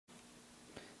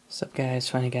What's up guys,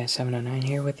 Funny Guy 709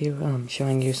 here with you,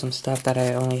 showing you some stuff that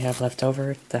I only have left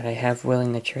over that I have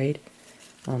willing to trade.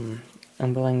 I'm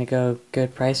willing to go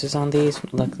good prices on these,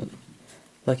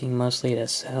 looking mostly to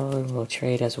sell, we'll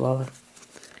trade as well.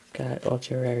 Got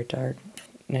ultra rare dark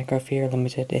necrophilia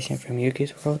limited edition from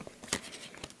Yuki's World.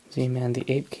 Z-Man the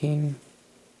Ape King,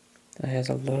 that has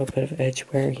a little bit of edge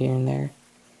wear here and there.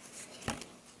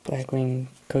 Blackwing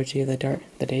Kochi the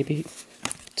Daybeat,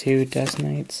 2 Dust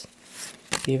Knights.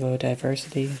 Evo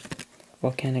Diversity,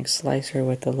 Volcanic Slicer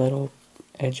with a little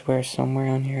edgeware somewhere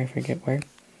on here, I forget where.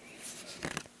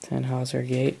 Tannhauser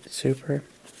Gate, Super.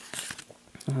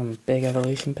 Big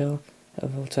Evolution Pill,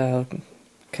 Volta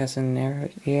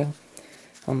Casanera,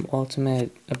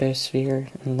 Ultimate Abyss Sphere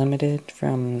Unlimited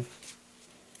from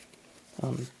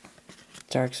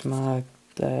Dark Smog,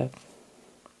 the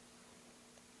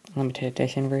limited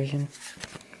edition version.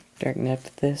 Dark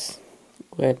Nephthys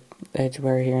with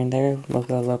edgeware here and there,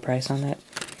 look at a low price on that.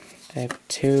 I have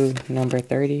 2 number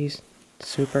 30s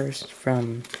supers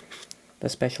from the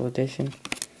special edition.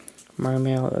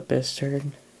 Marmail Abyss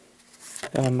Turd,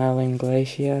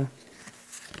 Malinglacia,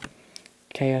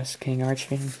 Chaos King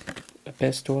Archfiend,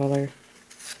 Abyss Dweller,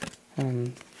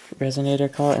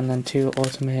 Resonator Call, and then 2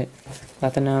 Ultimate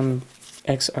Lathanum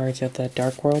X Arch of the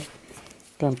Dark World.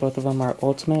 Both of them are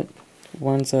Ultimate.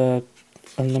 One's a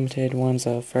Unlimited, one's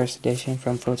a first edition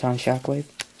from Photon Shockwave.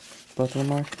 Both of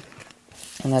them are.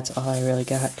 And that's all I really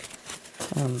got.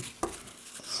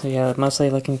 So yeah, mostly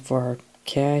looking for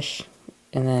cash.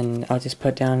 And then I'll just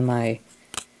put down my,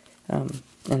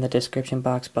 in the description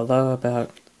box below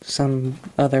about some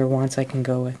other wants I can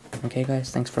go with. Okay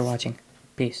guys, thanks for watching.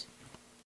 Peace.